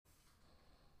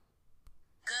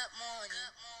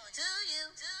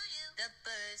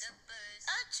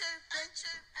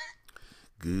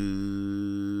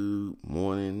Good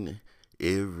morning,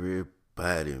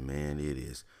 everybody, man. It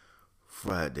is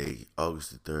Friday,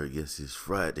 August the 3rd. Yes, it's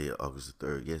Friday, August the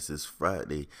 3rd. Yes, it's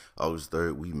Friday, August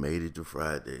 3rd. We made it to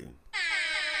Friday.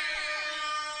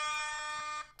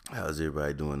 How's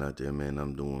everybody doing out there, man?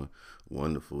 I'm doing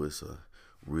wonderful. It's a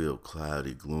real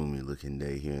cloudy, gloomy looking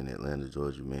day here in Atlanta,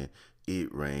 Georgia, man.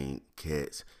 It rained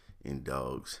cats and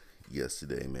dogs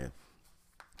yesterday, man.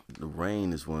 The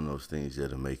rain is one of those things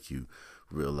that'll make you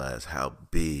realize how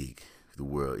big the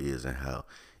world is and how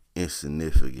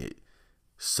insignificant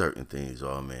certain things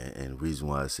are, man. And the reason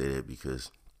why I say that because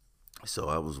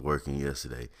I was working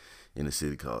yesterday in a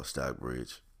city called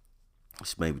Stockbridge.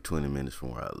 It's maybe 20 minutes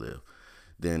from where I live.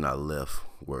 Then I left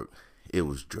work. It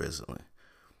was drizzling.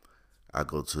 I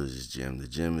go to this gym. The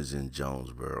gym is in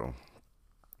Jonesboro.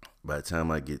 By the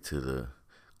time I get to the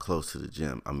close to the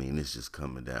gym, I mean it's just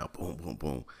coming down. Boom, boom,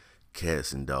 boom.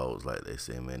 Cats and dogs, like they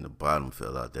say, man. The bottom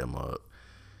fell out that mug.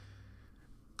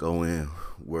 Go in,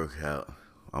 work out.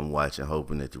 I'm watching,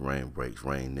 hoping that the rain breaks.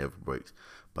 Rain never breaks.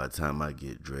 By the time I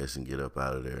get dressed and get up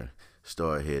out of there,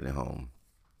 start heading home.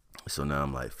 So now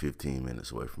I'm like 15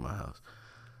 minutes away from my house.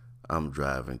 I'm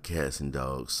driving, cats and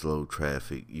dogs, slow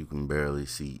traffic. You can barely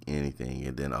see anything.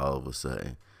 And then all of a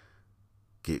sudden,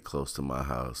 get close to my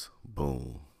house,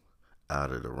 boom,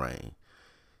 out of the rain.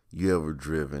 You ever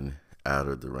driven out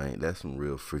of the rain? That's some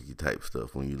real freaky type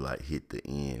stuff when you like hit the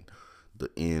end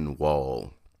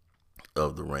wall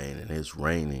of the rain and it's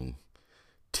raining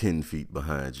 10 feet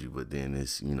behind you, but then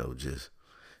it's, just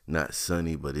not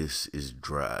sunny, but it's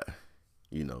dry,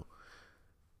 you know,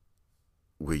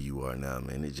 where you are now,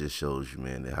 man. It just shows you,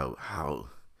 man, that how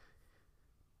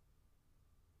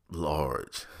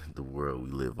large the world we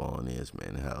live on is,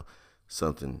 man, and how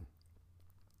something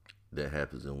that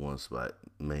happens in one spot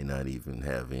may not even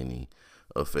have any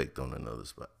effect on another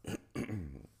spot.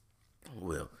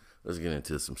 Well, let's get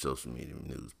into some social media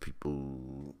news.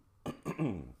 People,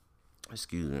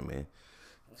 excuse me, man.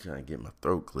 I'm trying to get my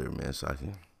throat clear, man, so I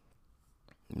can.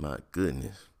 My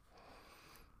goodness.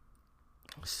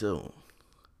 So,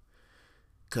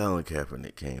 Colin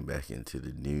Kaepernick came back into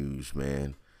the news,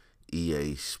 man.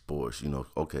 EA Sports,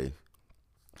 okay.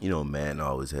 Madden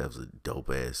always has a dope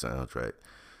ass soundtrack.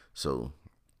 So,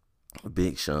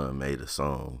 Big Sean made a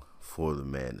song for the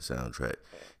Madden soundtrack.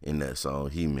 In that song,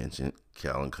 he mentioned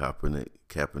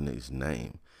Kaepernick's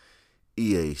name.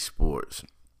 EA Sports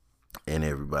and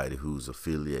everybody who's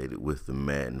affiliated with the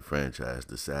Madden franchise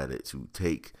decided to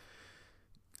take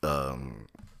Colin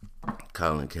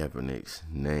Kaepernick's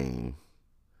name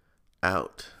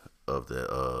out of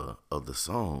the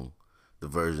song, the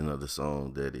version of the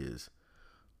song that is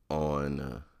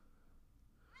on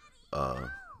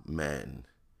Madden.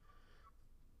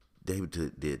 They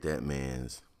did that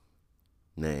man's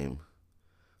name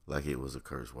like it was a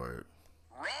curse word.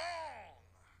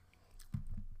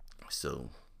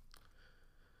 So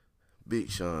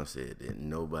Big Sean said that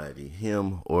nobody,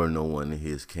 him or no one in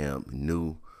his camp,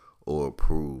 knew or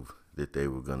approved that they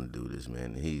were gonna do this,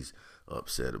 man. And he's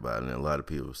upset about it, and a lot of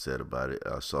people are upset about it.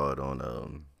 I saw it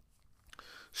on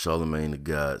Charlemagne the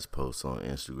God's post on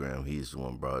Instagram. He's the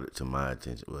one brought it to my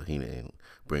attention. Well, he didn't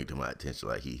bring it to my attention.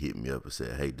 Like, he hit me up and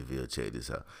said, "Hey, DeVille, check this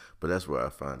out." But that's where I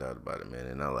found out about it, man.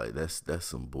 And I like that's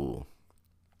some bull.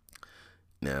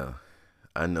 Now,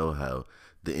 I know how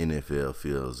the NFL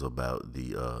feels about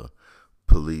the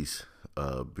police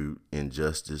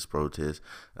injustice protest.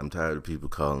 I'm tired of people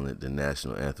calling it the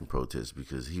national anthem protest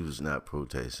because he was not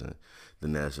protesting the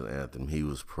national anthem. He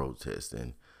was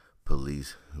protesting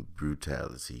police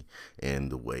brutality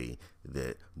and the way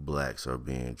that blacks are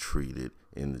being treated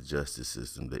in the justice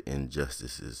system. The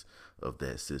injustices of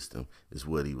that system is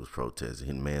what he was protesting.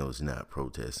 The man was not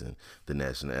protesting the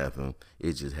national anthem.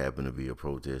 It just happened to be a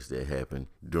protest that happened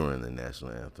during the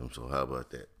national anthem. So how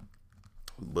about that?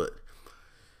 But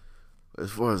as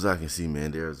far as I can see,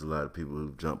 man, there's a lot of people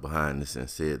who jumped behind this and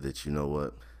said that, you know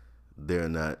what, they're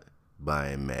not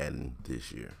buying Madden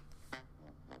this year.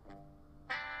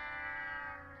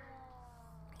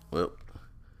 Well,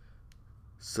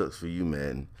 sucks for you,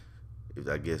 Madden.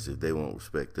 I guess if they won't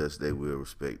respect us, they will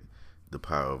respect the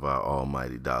power of our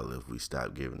almighty dollar if we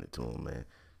stop giving it to them, man.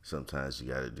 Sometimes you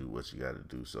got to do what you got to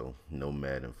do. So no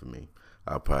Madden for me.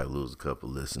 I'll probably lose a couple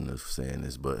listeners for saying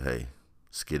this, but hey,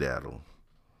 skedaddle.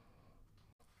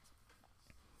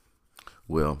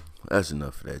 Well, that's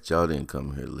enough of that. Y'all didn't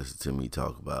come here to listen to me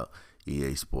talk about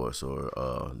EA Sports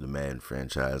or the Madden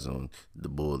franchise on the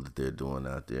bull that they're doing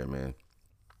out there, man.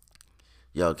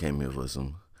 Y'all came here for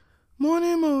some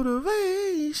morning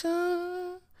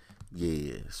motivation.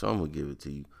 Yeah, so I'm going to give it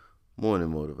to you.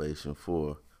 morning motivation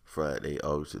for Friday,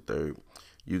 August the 3rd.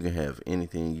 You can have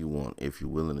anything you want if you're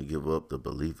willing to give up the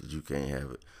belief that you can't have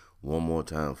it. One more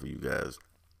time for you guys.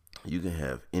 You can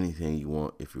have anything you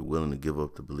want if you're willing to give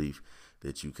up the belief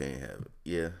that you can't have it.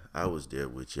 Yeah, I was there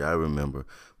with you. I remember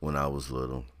when I was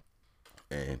little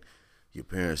and your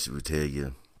parents would tell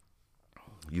you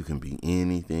you can be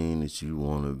anything that you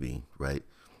want to be, right?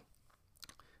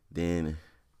 Then,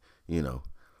 you know,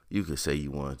 you could say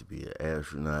you wanted to be an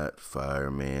astronaut,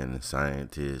 fireman, a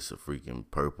scientist, a freaking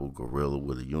purple gorilla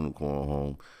with a unicorn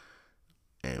home,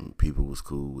 and people was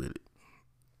cool with it.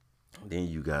 Then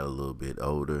you got a little bit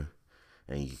older,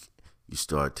 and you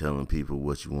start telling people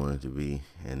what you wanted to be,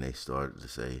 and they started to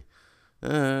say,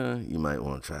 you might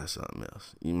want to try something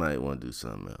else. You might want to do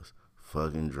something else.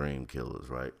 Fucking dream killers,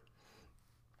 right?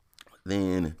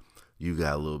 Then you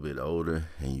got a little bit older,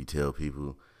 and you tell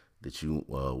people that you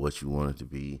what you wanted to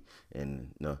be,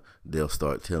 and they'll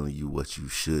start telling you what you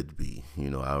should be.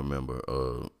 I remember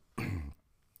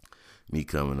me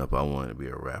coming up. I wanted to be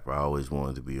a rapper. I always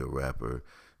wanted to be a rapper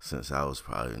since I was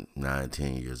probably 9,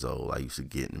 10 years old. I used to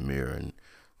get in the mirror and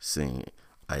sing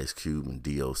Ice Cube and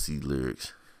DOC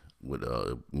lyrics with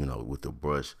with the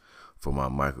brush for my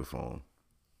microphone.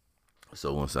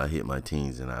 So once I hit my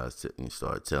teens and I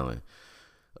started telling,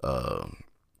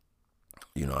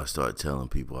 I started telling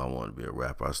people I wanted to be a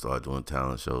rapper. I started doing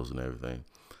talent shows and everything.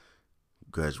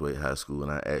 Graduated high school,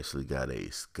 and I actually got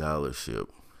a scholarship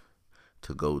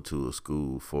to go to a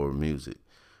school for music,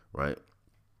 right?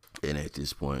 And at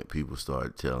this point, people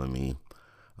started telling me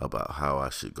about how I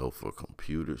should go for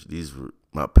computers. These were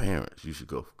my parents. You should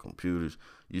go for computers.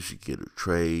 You should get a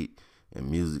trade, and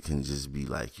music can just be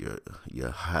like your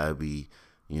hobby,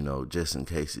 just in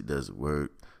case it doesn't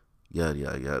work. Yada,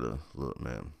 yada, yada. Look,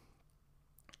 man.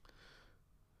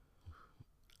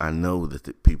 I know that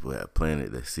the people have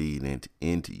planted that seed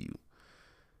into you,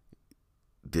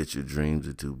 that your dreams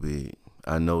are too big.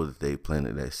 I know that they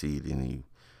planted that seed in you,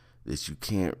 that you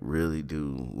can't really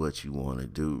do what you want to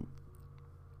do.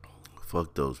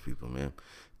 Fuck those people, man.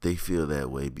 They feel that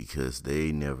way because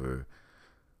they never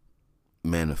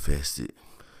manifested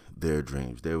their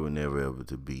dreams. They were never able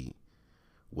to be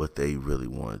what they really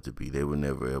wanted to be. They were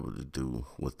never able to do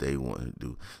what they wanted to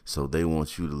do. So they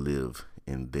want you to live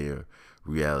in their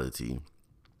reality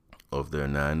of their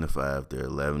 9 to 5, their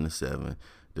 11 to 7,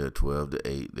 their 12 to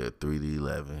 8, their 3 to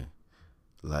 11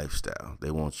 lifestyle. They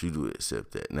want you to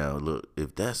accept that. Now, look,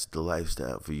 if that's the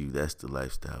lifestyle for you, that's the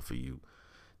lifestyle for you.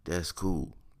 That's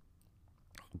cool.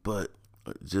 But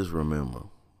just remember,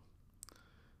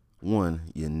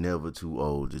 one, you're never too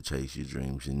old to chase your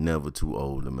dreams. You're never too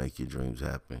old to make your dreams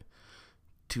happen.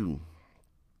 Two,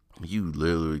 you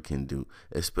literally can do,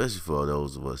 especially for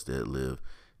those of us that live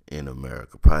in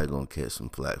America. Probably gonna catch some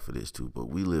flack for this too, but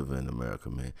we live in America,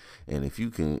 man. And if you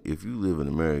live in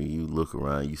America, you look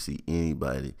around, you see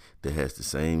anybody that has the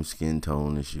same skin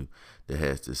tone as you, that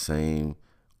has the same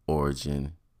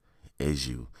origin as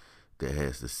you, that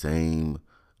has the same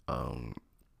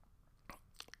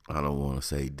I don't want to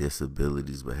say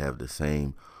disabilities, but have the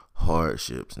same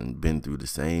hardships and been through the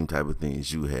same type of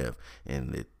things you have,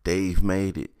 and that they've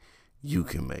made it, you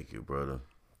can make it, brother.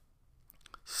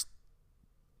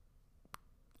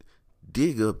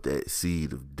 Dig up that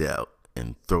seed of doubt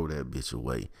and throw that bitch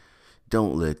away.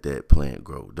 Don't let that plant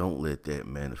grow. Don't let that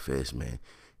manifest, man.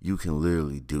 You can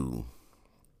literally do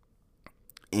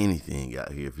anything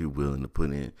out here if you're willing to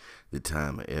put in the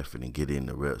time and effort and get in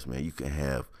the reps, man. You can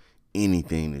have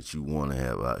anything that you want to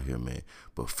have out here, man.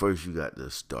 But first, you got to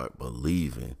start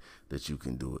believing that you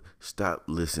can do it. Stop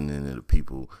listening to the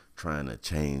people trying to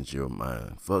change your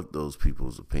mind. Fuck those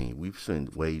people's opinion. We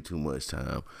spend way too much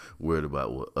time worried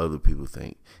about what other people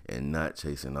think and not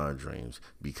chasing our dreams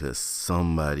because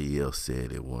somebody else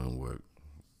said it wouldn't work.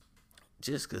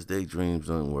 Just because their dreams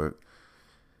don't work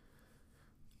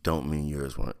don't mean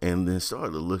yours won't. And then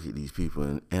start to look at these people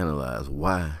and analyze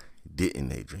why didn't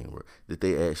they dream work? Did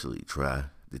they actually try?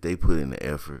 Did they put in the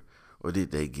effort? Or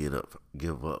did they give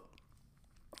up?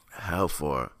 How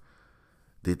far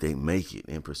did they make it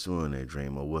in pursuing their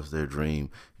dream? Or was their dream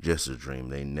just a dream?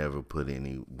 They never put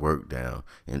any work down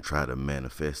and try to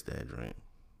manifest that dream.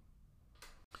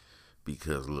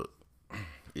 Because look,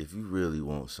 if you really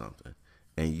want something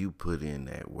and you put in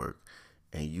that work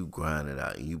and you grind it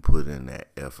out and you put in that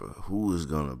effort, who is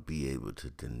going to be able to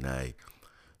deny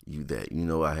you that?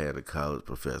 I had a college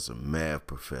professor, math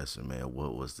professor, man.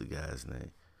 What was the guy's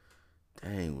name?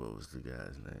 Dang, what was the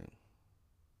guy's name?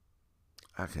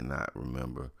 I cannot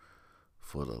remember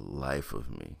for the life of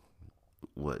me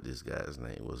what this guy's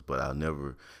name was, but I'll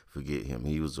never forget him.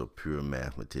 He was a pure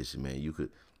mathematician, man.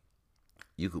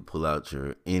 You could pull out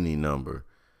your any number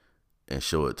and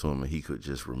show it to him, and he could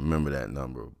just remember that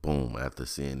number, boom, after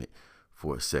seeing it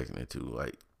for a second or two.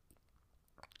 Like,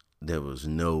 there was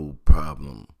no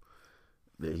problem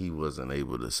that he wasn't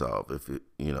able to solve. If it,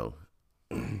 he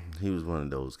was one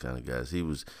of those kind of guys.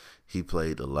 He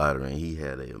played the lottery, and he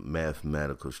had a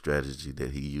mathematical strategy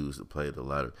that he used to play the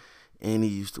lottery, and he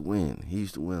used to win. He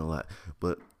used to win a lot.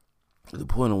 But the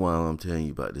point of why I'm telling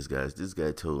you about this guy is this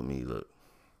guy told me, look,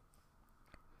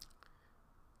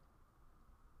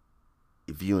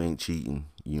 if you ain't cheating,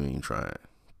 you ain't trying.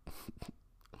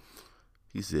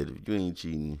 He said, if you ain't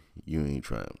cheating, you ain't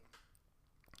trying.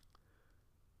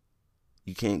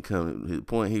 You can't come. The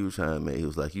point he was trying to make, he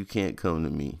was like, you can't come to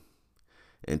me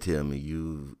and tell me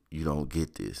you don't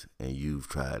get this, and you've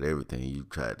tried everything. You've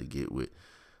tried to get with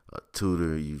a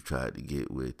tutor. You've tried to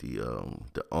get with the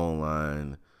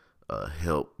online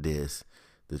help desk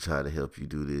to try to help you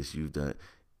do this. You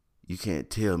can't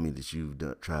tell me that you've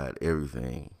tried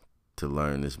everything to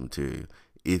learn this material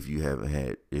if you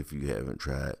haven't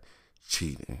tried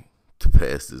cheating to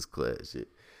pass this class. Shit.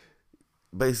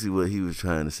 Basically, what he was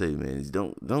trying to say, man, is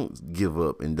don't give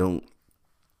up, and don't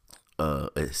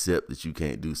accept that you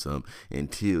can't do something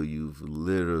until you've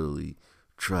literally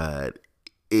tried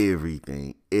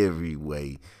everything, every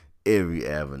way, every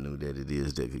avenue that it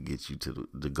is that could get you to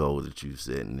the goal that you've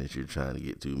set and that you're trying to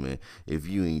get to, man. If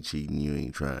you ain't cheating, you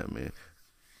ain't trying, man.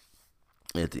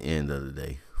 At the end of the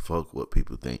day, fuck what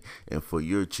people think. And for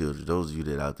your children, those of you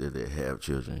that out there that have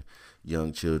children,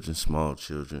 young children, small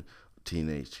children,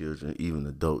 teenage children, even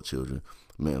adult children,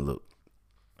 man, look,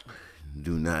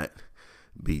 do not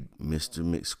be Mr.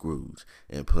 McScrooge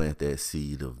and plant that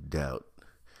seed of doubt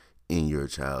in your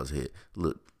child's head.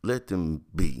 Look, let them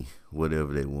be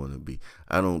whatever they want to be.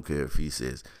 I don't care if he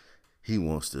says he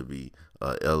wants to be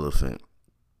an elephant.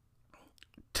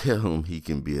 Tell him he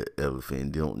can be an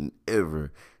elephant. Don't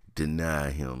ever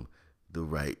deny him the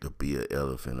right to be an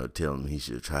elephant, or tell him he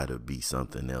should try to be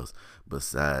something else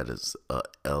besides an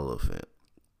elephant.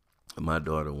 My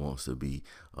daughter wants to be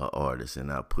an artist, and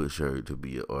I push her to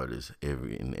be an artist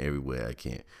in every way I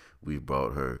can. We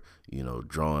brought her,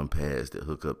 drawing pads that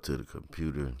hook up to the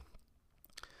computer.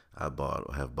 I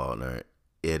have bought her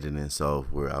editing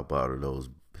software. I bought her those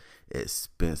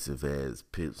expensive ass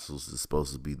pencils. It's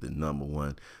supposed to be the number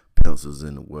one pencils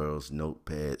in the world.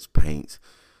 Notepads, paints,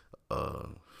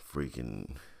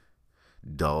 freaking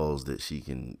dolls that she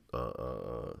can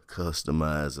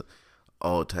customize,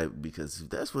 all type. Because if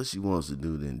that's what she wants to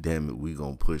do, then damn it, we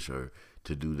gonna push her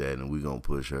to do that, and we gonna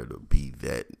push her to be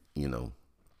that.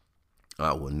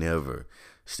 I will never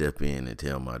step in and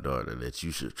tell my daughter that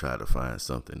you should try to find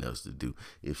something else to do.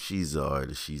 If she's an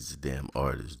artist, she's a damn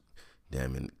artist,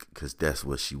 damn it, because that's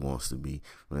what she wants to be,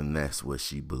 and that's what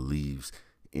she believes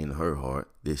in her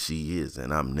heart that she is,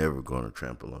 and I'm never going to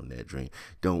trample on that dream.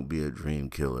 Don't be a dream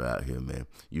killer out here, man.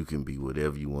 You can be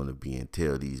whatever you want to be, and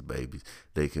tell these babies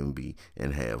they can be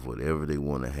and have whatever they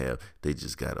want to have. They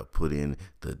just got to put in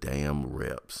the damn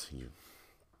reps.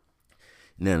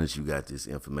 Now that you got this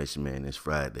information, man, it's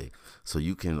Friday, so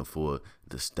you can afford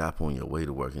to stop on your way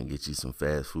to work and get you some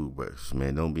fast food breakfast,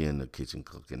 man. Don't be in the kitchen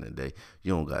cooking today.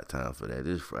 You don't got time for that.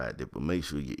 It's Friday, but make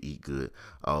sure you eat good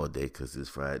all day, because it's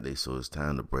Friday, so it's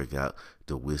time to break out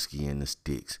the whiskey and the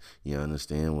sticks. You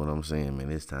understand what I'm saying,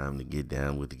 man? It's time to get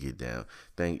down with the get down.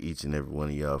 Thank each and every one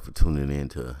of y'all for tuning in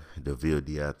to the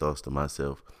VLDI Thoughts to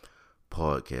Myself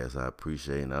podcast. I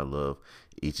appreciate and I love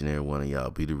each and every one of y'all.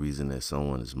 Be the reason that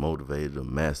someone is motivated or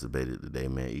masturbated today,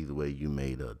 man. Either way, you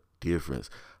made a difference.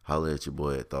 Holler at your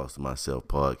boy at Thoughts to Myself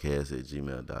podcast at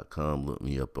gmail.com. Look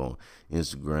me up on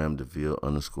Instagram,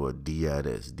 DeVille_DI.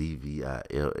 That's DVILLE_DI.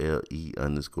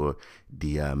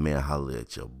 Man, holler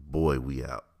at your boy. We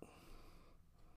out.